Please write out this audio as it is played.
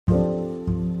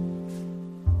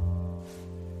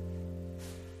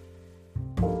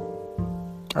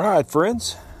All right,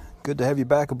 friends. Good to have you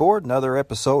back aboard. Another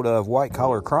episode of White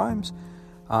Collar Crimes.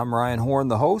 I'm Ryan Horn,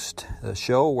 the host. The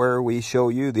show where we show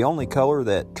you the only color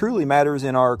that truly matters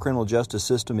in our criminal justice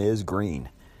system is green.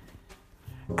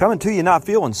 Coming to you not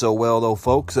feeling so well, though,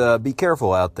 folks. Be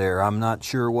careful out there. I'm not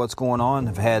sure what's going on.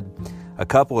 I've had a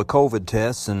couple of COVID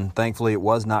tests, and thankfully it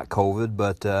was not COVID,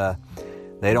 but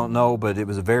they don't know, but it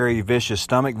was a very vicious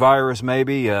stomach virus,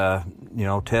 maybe.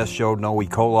 Tests showed no E.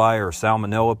 coli or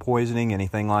salmonella poisoning,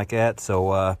 anything like that.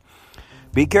 So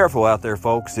be careful out there,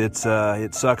 folks. It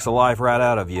sucks the life right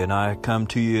out of you. And I come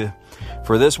to you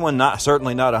for this one,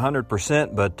 certainly not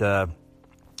 100%, but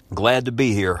glad to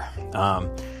be here.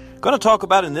 Going to talk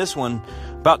about in this one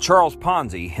about Charles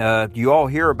Ponzi. You all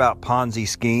hear about Ponzi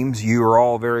schemes. You are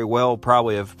all very well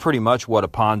probably of pretty much what a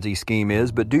Ponzi scheme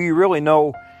is, but do you really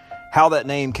know how that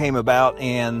name came about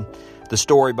and the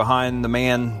story behind the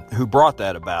man who brought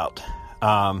that about?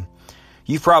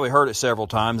 You've probably heard it several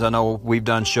times. I know we've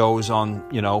done shows on,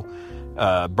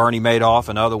 Bernie Madoff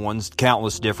and other ones,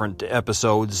 countless different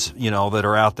episodes, that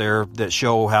are out there that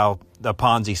show how the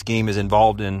Ponzi scheme is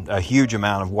involved in a huge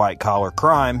amount of white-collar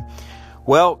crime.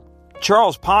 Well,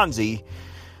 Charles Ponzi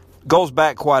goes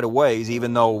back quite a ways,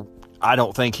 even though I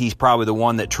don't think he's probably the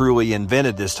one that truly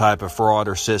invented this type of fraud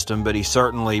or system, but he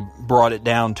certainly brought it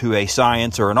down to a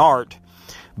science or an art.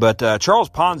 But Charles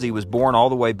Ponzi was born all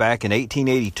the way back in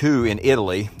 1882 in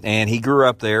Italy, and he grew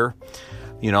up there.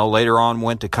 Later on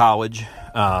went to college,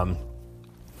 hung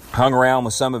around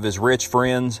with some of his rich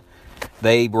friends.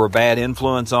 They were a bad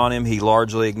influence on him. He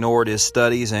largely ignored his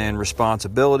studies and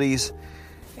responsibilities,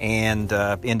 and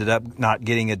ended up not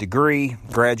getting a degree,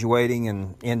 graduating,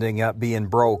 and ending up being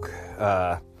broke.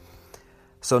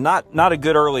 So not a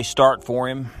good early start for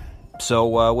him.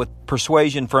 So with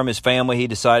persuasion from his family, he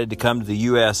decided to come to the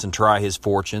U.S. and try his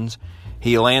fortunes.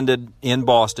 He landed in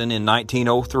Boston in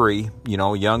 1903,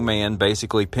 a young man,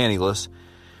 basically penniless,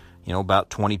 about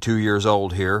 22 years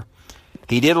old here.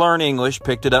 He did learn English,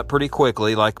 picked it up pretty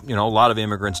quickly, like, a lot of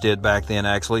immigrants did back then,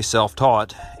 actually,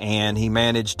 self-taught, and he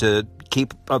managed to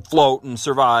keep afloat and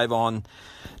survive on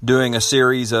doing a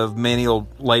series of menial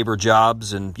labor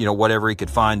jobs and, whatever he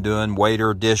could find doing,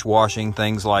 waiter, dishwashing,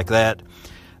 things like that.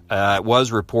 It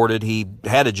was reported he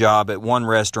had a job at one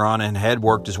restaurant and had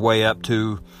worked his way up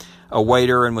to a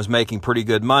waiter and was making pretty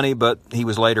good money, but he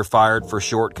was later fired for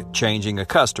short-changing a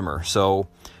customer. So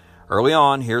early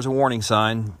on, here's a warning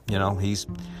sign. He's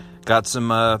got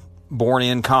some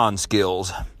born-in con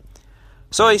skills.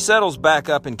 So he settles back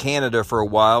up in Canada for a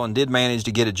while and did manage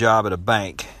to get a job at a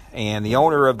bank. And the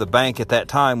owner of the bank at that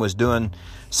time was doing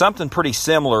something pretty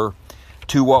similar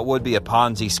to what would be a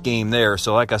Ponzi scheme there.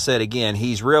 So like I said, again,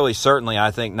 he's really certainly,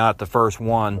 I think, not the first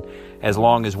one. As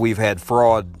long as we've had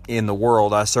fraud in the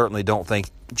world, I certainly don't think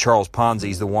Charles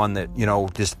Ponzi's the one that,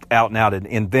 just out and out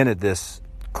invented this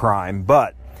crime.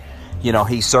 But,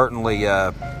 he certainly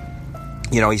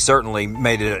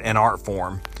made it an art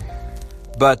form.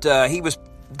 But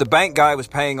the bank guy was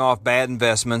paying off bad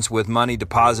investments with money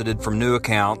deposited from new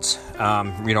accounts,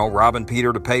 robbing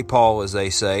Peter to pay Paul, as they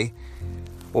say.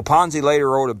 Well, Ponzi later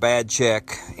wrote a bad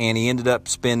check, and he ended up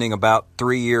spending about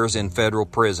 3 years in federal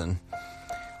prison.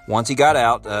 Once he got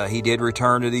out, he did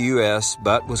return to the U.S.,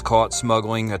 but was caught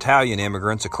smuggling Italian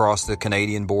immigrants across the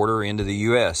Canadian border into the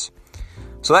U.S.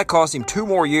 So that cost him 2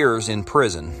 more years in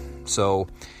prison. So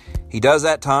he does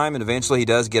that time, and eventually he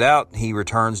does get out. He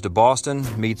returns to Boston,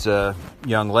 meets a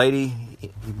young lady,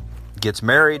 gets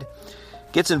married,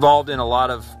 gets involved in a lot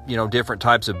of, different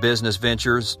types of business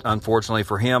ventures. Unfortunately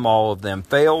for him, all of them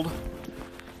failed.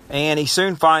 And he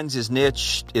soon finds his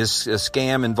niche is a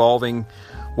scam involving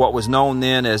what was known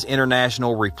then as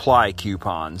international reply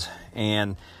coupons.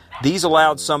 And these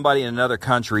allowed somebody in another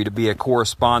country to be a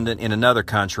correspondent in another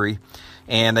country,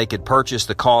 and they could purchase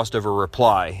the cost of a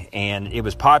reply. And it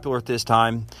was popular at this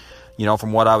time.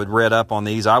 From what I would read up on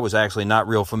these, I was actually not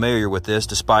real familiar with this,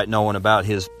 despite knowing about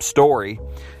his story.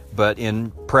 But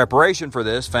in preparation for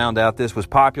this, found out this was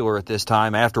popular at this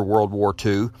time after World War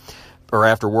II, or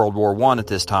after World War I at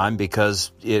this time,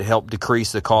 because it helped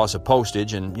decrease the cost of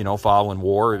postage. And, following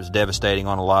war, it was devastating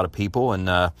on a lot of people.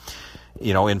 And,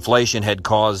 inflation had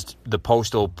caused the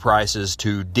postal prices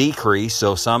to decrease,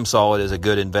 so some saw it as a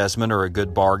good investment or a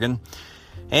good bargain.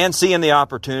 And seeing the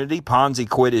opportunity, Ponzi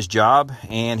quit his job,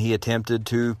 and he attempted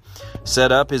to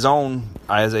set up his own,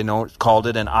 as they called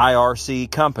it, an IRC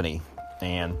company.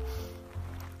 And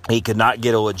he could not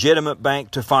get a legitimate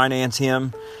bank to finance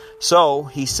him, so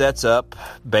he sets up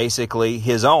basically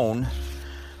his own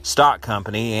stock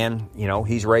company, and,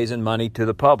 he's raising money to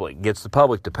the public, gets the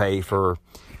public to pay for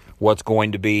what's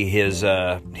going to be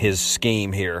his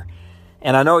scheme here.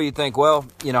 And I know you think, well,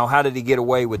 how did he get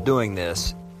away with doing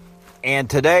this? And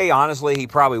today, honestly, he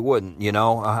probably wouldn't,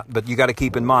 but you got to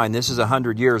keep in mind, this is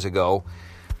 100 years ago.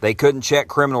 They couldn't check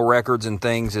criminal records and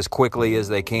things as quickly as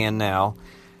they can now.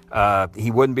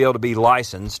 He wouldn't be able to be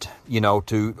licensed,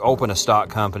 to open a stock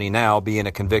company now, being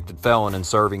a convicted felon and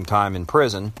serving time in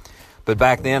prison. But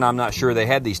back then, I'm not sure they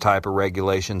had these type of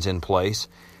regulations in place.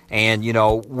 And,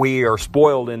 we are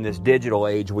spoiled in this digital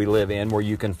age we live in where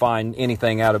you can find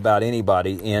anything out about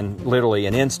anybody in literally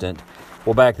an instant.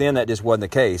 Well, back then, that just wasn't the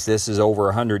case. This is over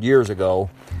 100 years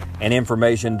ago, and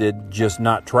information did just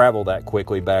not travel that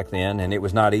quickly back then, and it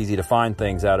was not easy to find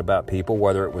things out about people,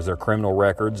 whether it was their criminal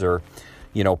records or,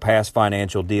 past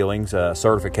financial dealings,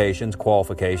 certifications,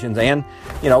 qualifications, and,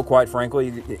 quite frankly,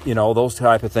 those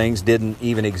type of things didn't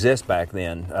even exist back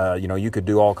then. You could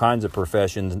do all kinds of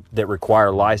professions that require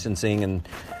licensing and,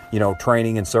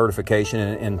 training and certification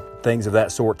and things of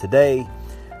that sort today.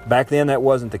 Back then, that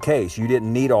wasn't the case. You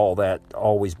didn't need all that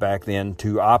always back then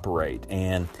to operate.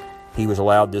 And he was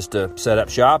allowed just to set up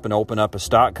shop and open up a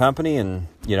stock company and,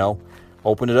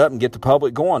 open it up and get the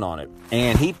public going on it.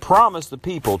 And he promised the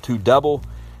people to double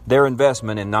their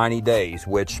investment in 90 days,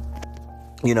 which,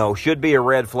 should be a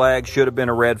red flag, should have been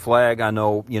a red flag. I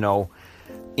know,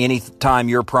 any time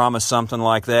you're promised something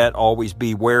like that, always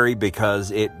be wary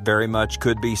because it very much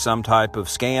could be some type of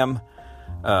scam.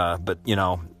 But,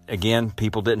 again,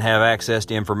 people didn't have access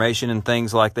to information and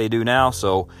things like they do now,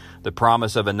 so the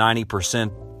promise of a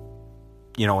 90%,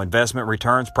 investment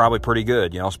return's probably pretty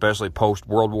good, especially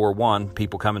post-World War I.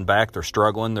 People coming back, they're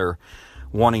struggling, they're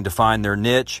wanting to find their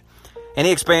niche. And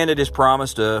he expanded his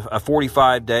promise to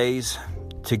 45 days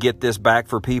to get this back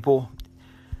for people.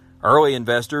 Early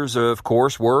investors, of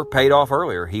course, were paid off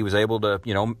earlier. He was able to,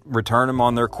 return them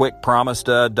on their quick promise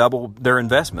to double their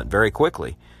investment very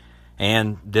quickly.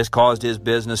 And this caused his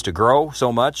business to grow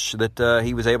so much that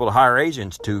he was able to hire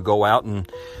agents to go out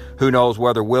and who knows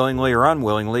whether willingly or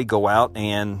unwillingly go out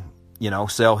and,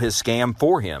 sell his scam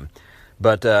for him.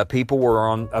 But people were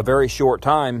on a very short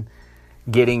time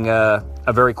getting a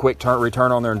very quick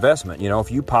return on their investment. If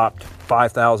you popped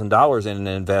 $5,000 in an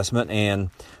investment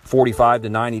and 45 to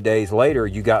 90 days later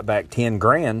you got back 10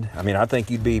 grand, I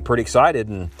think you'd be pretty excited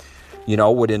and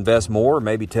would invest more,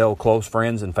 maybe tell close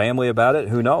friends and family about it.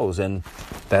 Who knows? And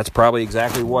that's probably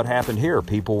exactly what happened here.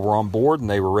 People were on board and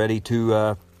they were ready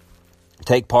to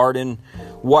take part in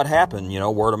what happened.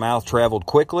 Word of mouth traveled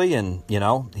quickly and,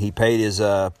 he paid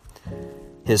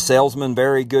his salesman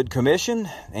very good commission.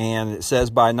 And it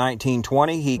says by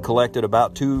 1920, he collected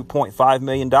about $2.5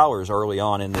 million early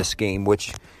on in this scheme,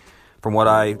 which from what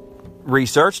I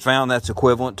researched found that's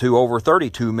equivalent to over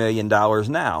 $32 million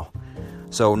now.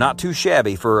 So not too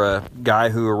shabby for a guy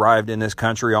who arrived in this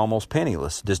country almost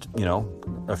penniless, just,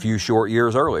 a few short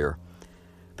years earlier.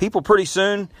 People pretty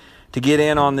soon, to get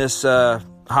in on this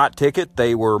hot ticket,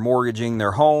 they were mortgaging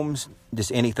their homes,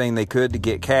 just anything they could to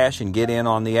get cash and get in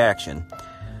on the action.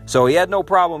 So he had no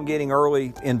problem getting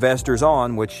early investors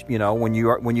on, which, when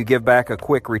you give back a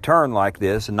quick return like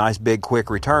this, a nice big quick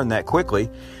return that quickly,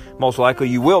 most likely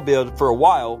you will be able to, for a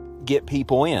while, get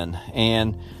people in.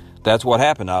 And that's what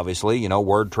happened, obviously.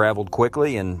 Word traveled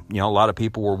quickly and, a lot of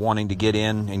people were wanting to get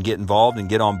in and get involved and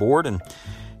get on board. And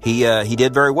he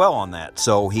did very well on that.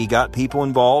 So he got people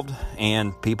involved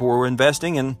and people were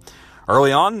investing. And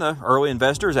early on, the early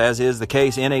investors, as is the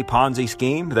case in a Ponzi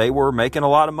scheme, they were making a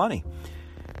lot of money.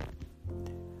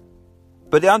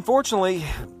 But unfortunately,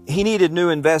 he needed new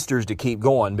investors to keep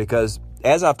going because,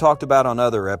 as I've talked about on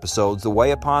other episodes, the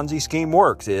way a Ponzi scheme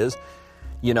works is,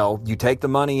 you take the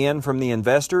money in from the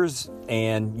investors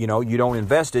and, you don't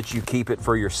invest it, you keep it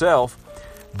for yourself,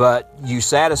 but you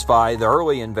satisfy the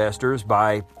early investors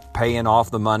by paying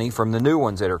off the money from the new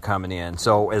ones that are coming in.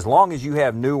 So as long as you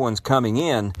have new ones coming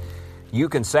in, you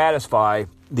can satisfy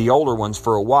the older ones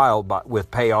for a while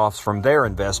with payoffs from their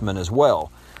investment as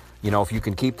well. If you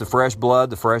can keep the fresh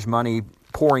blood, the fresh money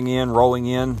pouring in, rolling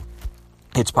in,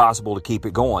 it's possible to keep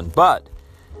it going. But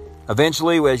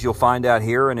eventually, as you'll find out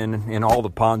here and in all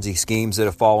the Ponzi schemes that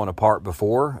have fallen apart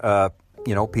before,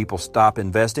 people stop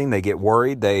investing, they get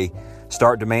worried, they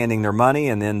start demanding their money,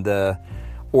 and then the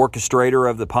orchestrator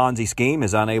of the Ponzi scheme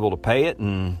is unable to pay it,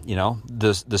 and,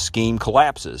 the scheme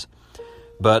collapses.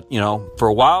 But, for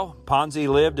a while, Ponzi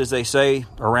lived, as they say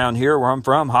around here where I'm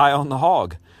from, high on the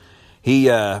hog.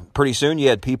 Pretty soon you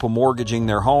had people mortgaging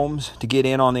their homes to get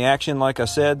in on the action, like I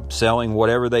said, selling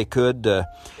whatever they could to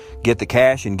get the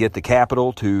cash and get the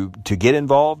capital to get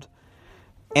involved.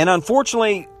 And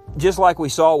unfortunately, just like we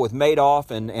saw with Madoff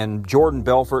and Jordan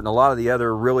Belfort and a lot of the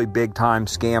other really big-time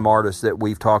scam artists that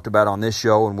we've talked about on this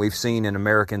show and we've seen in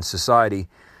American society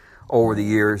over the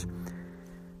years,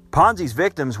 Ponzi's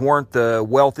victims weren't the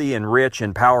wealthy and rich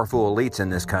and powerful elites in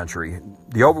this country.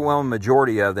 The overwhelming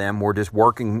majority of them were just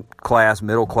working class,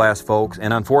 middle class folks,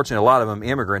 and unfortunately a lot of them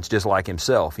immigrants just like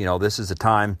himself. You know, this is a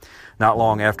time not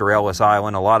long after Ellis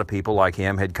Island, a lot of people like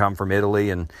him had come from Italy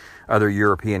and other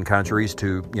European countries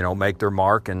to, you know, make their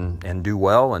mark and do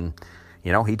well, and,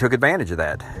 you know, he took advantage of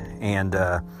that. And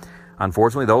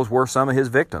unfortunately those were some of his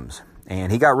victims.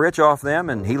 And he got rich off them,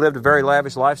 and he lived a very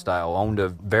lavish lifestyle, owned a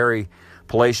very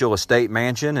palatial estate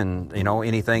mansion, and, you know,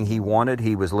 anything he wanted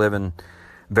he was living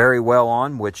very well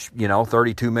on, which, you know,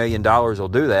 $32 million will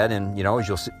do that. And, you know, as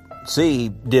you'll see, he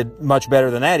did much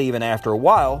better than that even after a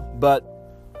while. But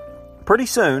pretty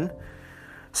soon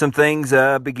some things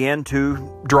began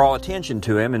to draw attention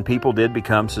to him, and people did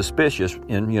become suspicious,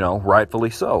 and, you know, rightfully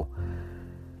so.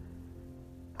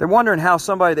 They're wondering how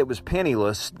somebody that was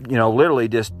penniless, you know, literally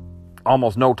just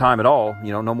almost no time at all,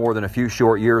 you know, no more than a few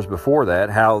short years before that,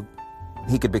 how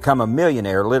he could become a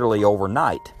millionaire literally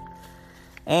overnight.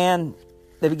 And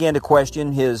they began to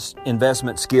question his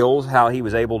investment skills, how he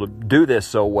was able to do this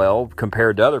so well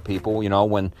compared to other people, you know,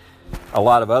 when a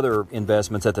lot of other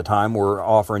investments at the time were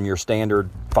offering your standard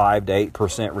 5 to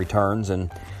 8% returns.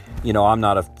 And, you know, I'm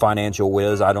not a financial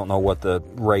whiz. I don't know what the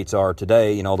rates are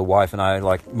today. You know, the wife and I,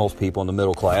 like most people in the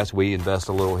middle class, we invest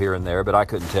a little here and there, but I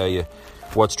couldn't tell you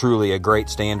what's truly a great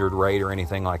standard rate or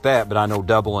anything like that. But I know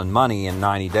doubling money in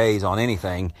 90 days on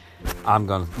anything, I'm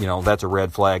going to, you know, that's a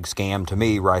red flag scam to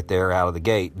me right there out of the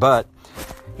gate. But,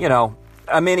 you know,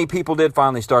 many people did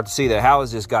finally start to see that. How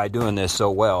is this guy doing this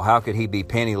so well? How could he be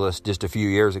penniless just a few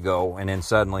years ago and then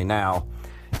suddenly now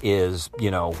is,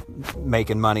 you know,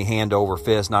 making money hand over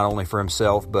fist, not only for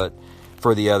himself, but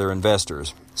for the other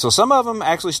investors? So some of them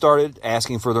actually started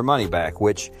asking for their money back,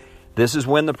 which this is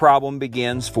when the problem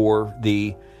begins for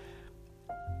the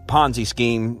Ponzi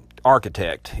scheme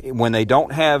architect. When they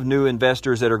don't have new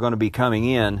investors that are going to be coming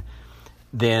in,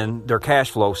 then their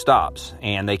cash flow stops,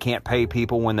 and they can't pay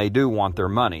people when they do want their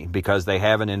money because they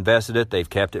haven't invested it, they've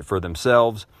kept it for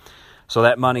themselves. So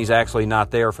that money's actually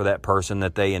not there for that person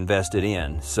that they invested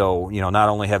in. So, you know, not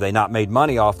only have they not made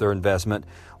money off their investment,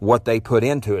 what they put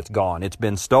into it's gone. It's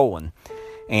been stolen.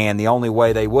 And the only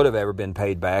way they would have ever been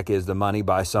paid back is the money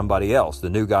by somebody else. The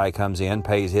new guy comes in,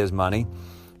 pays his money.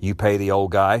 You pay the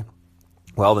old guy.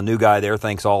 Well, the new guy there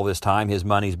thinks all this time his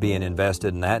money's being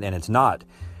invested in that, and it's not.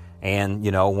 And,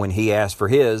 you know, when he asks for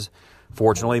his,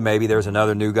 fortunately, maybe there's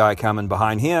another new guy coming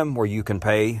behind him where you can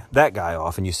pay that guy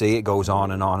off. And you see it goes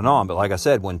on and on and on. But like I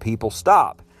said, when people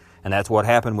stop, and that's what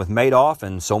happened with Madoff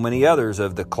and so many others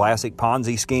of the classic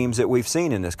Ponzi schemes that we've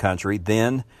seen in this country,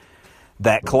 then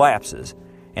that collapses.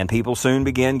 And people soon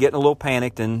began getting a little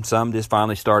panicked, and some just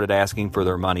finally started asking for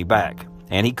their money back.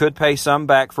 And he could pay some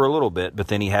back for a little bit, but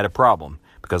then he had a problem.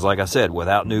 Because like I said,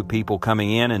 without new people coming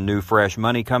in and new fresh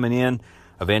money coming in,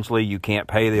 eventually you can't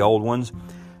pay the old ones.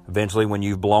 Eventually, when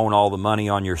you've blown all the money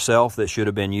on yourself that should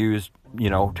have been used, you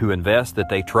know, to invest that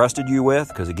they trusted you with,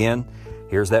 because again,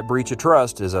 here's that breach of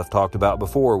trust, as I've talked about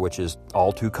before, which is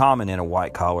all too common in a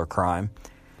white-collar crime.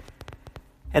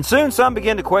 And soon some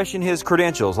began to question his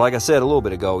credentials. Like I said a little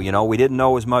bit ago, you know, we didn't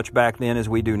know as much back then as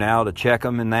we do now to check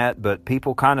them and that, but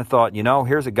people kind of thought, you know,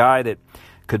 here's a guy that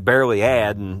could barely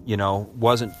add and, you know,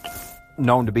 wasn't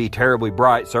known to be terribly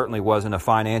bright, certainly wasn't a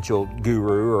financial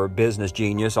guru or a business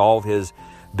genius. All of his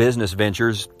business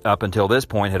ventures up until this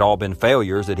point had all been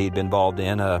failures that he'd been involved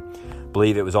in. I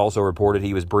believe it was also reported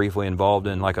he was briefly involved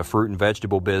in like a fruit and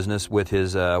vegetable business with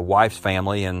his wife's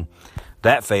family, and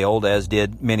that failed, as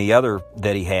did many other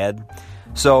that he had.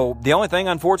 So the only thing,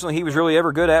 unfortunately, he was really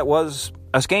ever good at was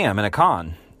a scam and a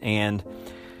con. And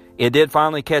it did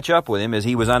finally catch up with him as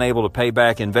he was unable to pay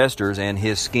back investors, and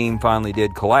his scheme finally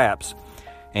did collapse.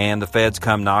 And the feds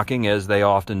come knocking, as they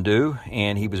often do,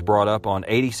 and he was brought up on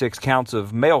 86 counts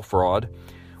of mail fraud,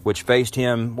 which faced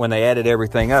him, when they added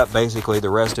everything up, basically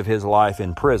the rest of his life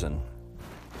in prison.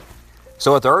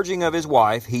 So at the urging of his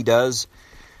wife, he does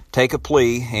take a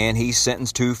plea, and he's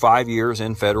sentenced to 5 years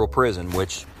in federal prison,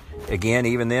 which, again,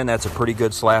 even then, that's a pretty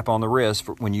good slap on the wrist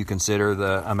when you consider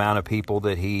the amount of people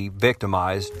that he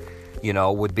victimized. You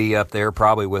know, would be up there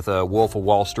probably with a Wolf of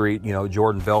Wall Street, you know,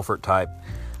 Jordan Belfort type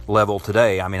level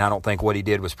today. I mean, I don't think what he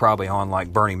did was probably on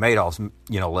like Bernie Madoff's,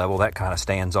 you know, level. That kind of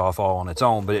stands off all on its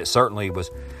own, but it certainly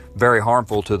was very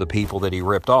harmful to the people that he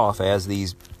ripped off, as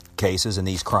these cases and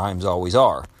these crimes always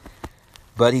are.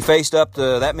 But he faced up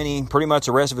to that many, pretty much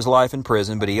the rest of his life in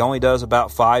prison, but he only does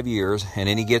about 5 years, and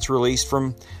then he gets released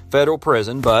from federal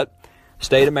prison. But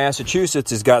state of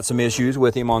Massachusetts has got some issues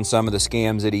with him on some of the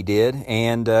scams that he did,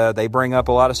 and they bring up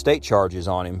a lot of state charges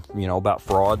on him, you know, about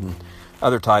fraud and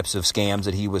other types of scams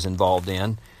that he was involved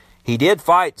in. he did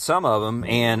fight some of them,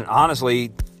 and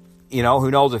honestly,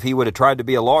 who knows, if he would have tried to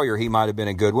be a lawyer, he might have been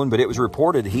a good one. But it was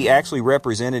reported he actually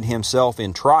represented himself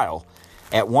in trial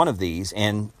at one of these,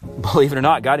 and believe it or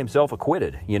not, got himself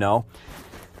acquitted.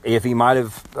 If he might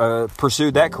have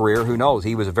pursued that career, who knows?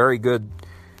 He was a very good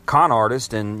con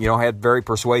artist and, had very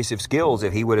persuasive skills.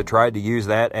 If he would have tried to use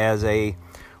that as a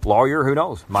lawyer, who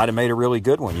knows? Might have made a really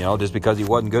good one. Just because he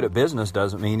wasn't good at business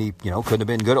doesn't mean he, couldn't have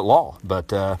been good at law.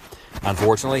 But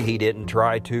unfortunately, he didn't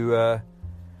try to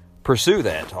pursue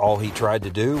that. All he tried to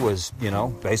do was,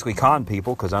 basically con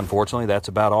people, because unfortunately, that's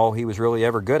about all he was really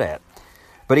ever good at.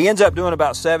 But he ends up doing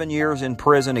about 7 years in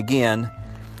prison again,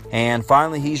 and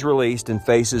finally he's released and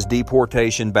faces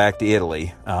deportation back to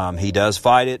Italy. He does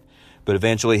fight it, but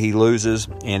eventually he loses,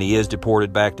 and he is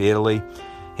deported back to Italy.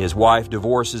 His wife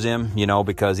divorces him,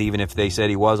 because even if they said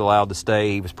he was allowed to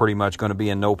stay, he was pretty much going to be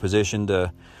in no position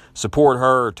to support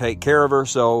her or take care of her.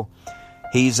 So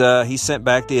he's sent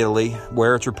back to Italy,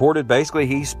 where it's reported basically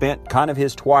he spent kind of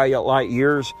his twilight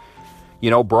years,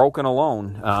 broken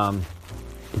alone.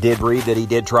 Did read that he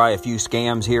did try a few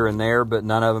scams here and there, but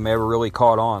none of them ever really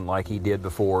caught on like he did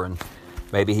before. And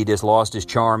maybe he just lost his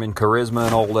charm and charisma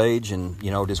in old age and,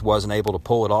 just wasn't able to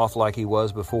pull it off like he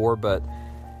was before. But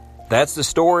that's the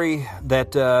story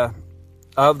that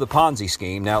of the Ponzi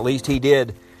scheme. Now, at least he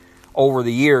did, over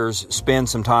the years, spend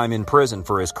some time in prison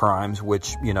for his crimes,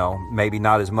 which, maybe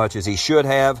not as much as he should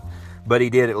have, but he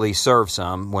did at least serve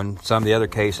some. When some of the other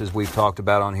cases we've talked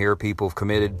about on here, people have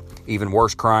committed even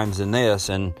worse crimes than this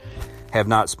and have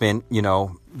not spent,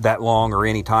 that long or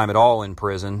any time at all in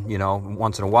prison.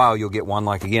 Once in a while you'll get one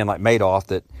like Madoff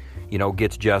that,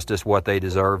 gets justice what they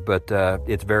deserve, but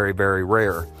it's very, very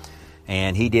rare.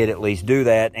 And he did at least do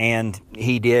that, and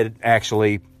he did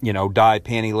actually, die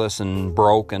penniless and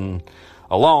broke and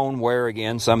alone, where,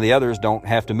 again, some of the others don't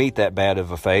have to meet that bad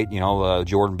of a fate.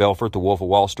 Jordan Belfort, the Wolf of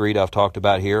Wall Street I've talked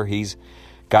about here, he's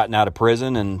gotten out of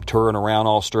prison and touring around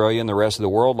Australia and the rest of the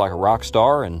world like a rock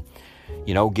star and,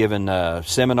 giving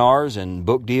seminars and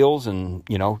book deals and,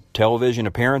 television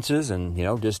appearances and,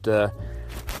 just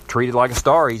treated like a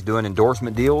star. He's doing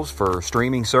endorsement deals for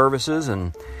streaming services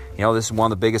and, this is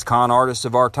one of the biggest con artists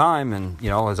of our time and,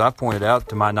 as I've pointed out,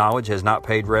 to my knowledge, has not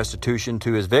paid restitution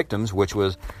to his victims, which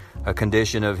was a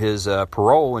condition of his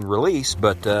parole and release.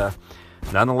 But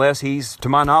nonetheless, he's, to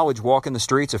my knowledge, walking the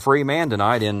streets a free man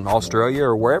tonight in Australia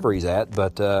or wherever he's at.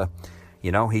 But,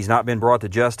 he's not been brought to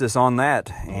justice on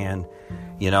that. And,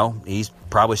 he's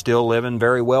probably still living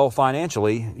very well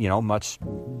financially, much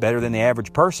better than the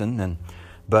average person.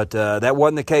 But that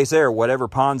wasn't the case there. Whatever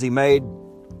Ponzi made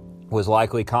was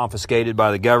likely confiscated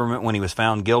by the government when he was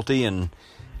found guilty, and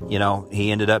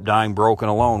he ended up dying broken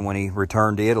alone when he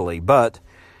returned to Italy. But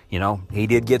he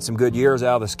did get some good years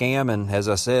out of the scam, and as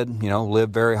I said,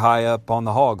 lived very high up on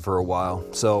the hog for a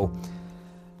while. So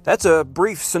that's a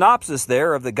brief synopsis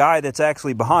there of the guy that's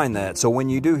actually behind that. So when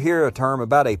you do hear a term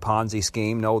about a Ponzi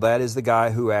scheme, know that is the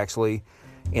guy who actually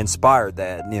inspired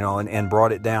that, and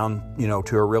brought it down,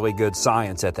 to a really good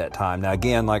science at that time. Now,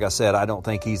 again, like I said, I don't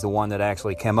think he's the one that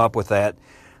actually came up with that.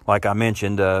 Like I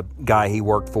mentioned, a guy he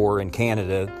worked for in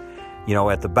Canada,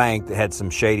 at the bank that had some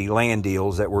shady land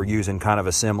deals that were using kind of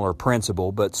a similar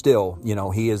principle, but still,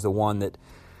 he is the one that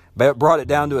brought it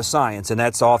down to a science, and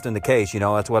that's often the case.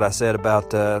 That's what I said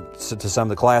about to some of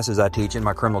the classes I teach in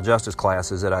my criminal justice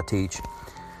classes that I teach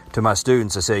to my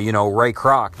students. I say, Ray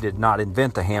Kroc did not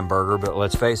invent the hamburger, but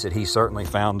let's face it, he certainly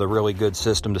found a really good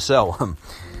system to sell them.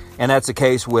 And that's the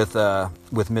case with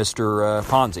Mr.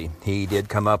 Ponzi. He did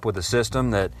come up with a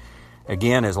system that,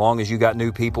 again, as long as you got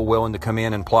new people willing to come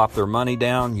in and plop their money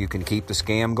down, you can keep the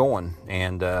scam going.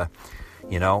 And,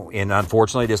 and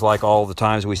unfortunately, just like all the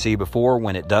times we see before,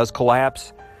 when it does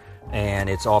collapse, and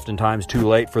it's oftentimes too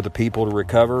late for the people to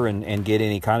recover and get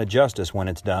any kind of justice when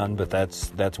it's done. But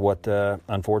that's what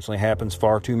unfortunately happens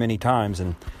far too many times,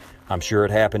 and I'm sure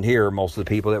it happened here. Most of the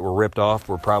people that were ripped off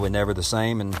were probably never the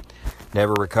same and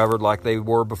never recovered like they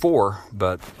were before.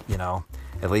 But,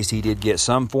 at least he did get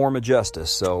some form of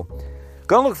justice. So,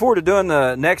 going to look forward to doing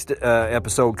the next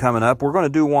episode coming up. We're going to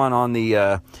do one on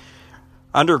the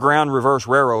Underground Reverse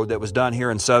Railroad that was done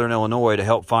here in southern Illinois to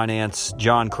help finance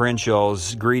John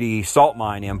Crenshaw's greedy salt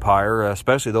mine empire,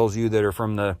 especially those of you that are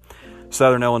from the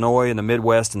southern Illinois and the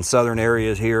Midwest and southern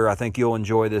areas here. I think you'll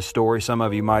enjoy this story. Some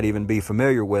of you might even be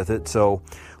familiar with it. So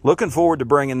looking forward to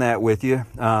bringing that with you.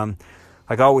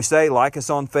 Like I always say, like us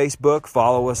on Facebook,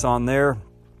 follow us on there.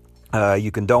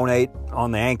 You can donate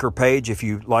on the Anchor page if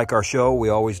you like our show. We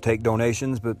always take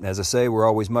donations, but as I say, we're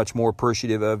always much more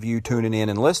appreciative of you tuning in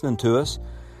and listening to us.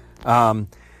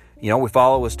 We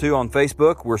follow us too on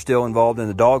Facebook. We're still involved in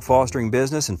the dog fostering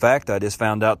business. In fact, I just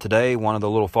found out today one of the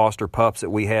little foster pups that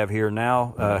we have here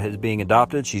now is being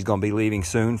adopted. She's going to be leaving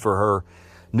soon for her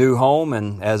new home.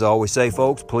 And as I always say,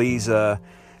 folks, please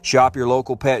shop your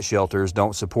local pet shelters.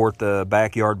 Don't support the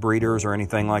backyard breeders or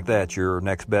anything like that. Your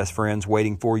next best friend's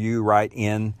waiting for you right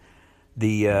in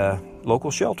the local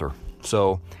shelter.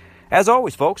 So, as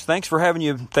always, folks, thanks for having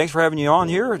you on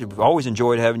here. I've always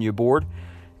enjoyed having you aboard.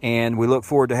 And we look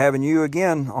forward to having you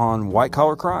again on White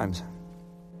Collar Crimes.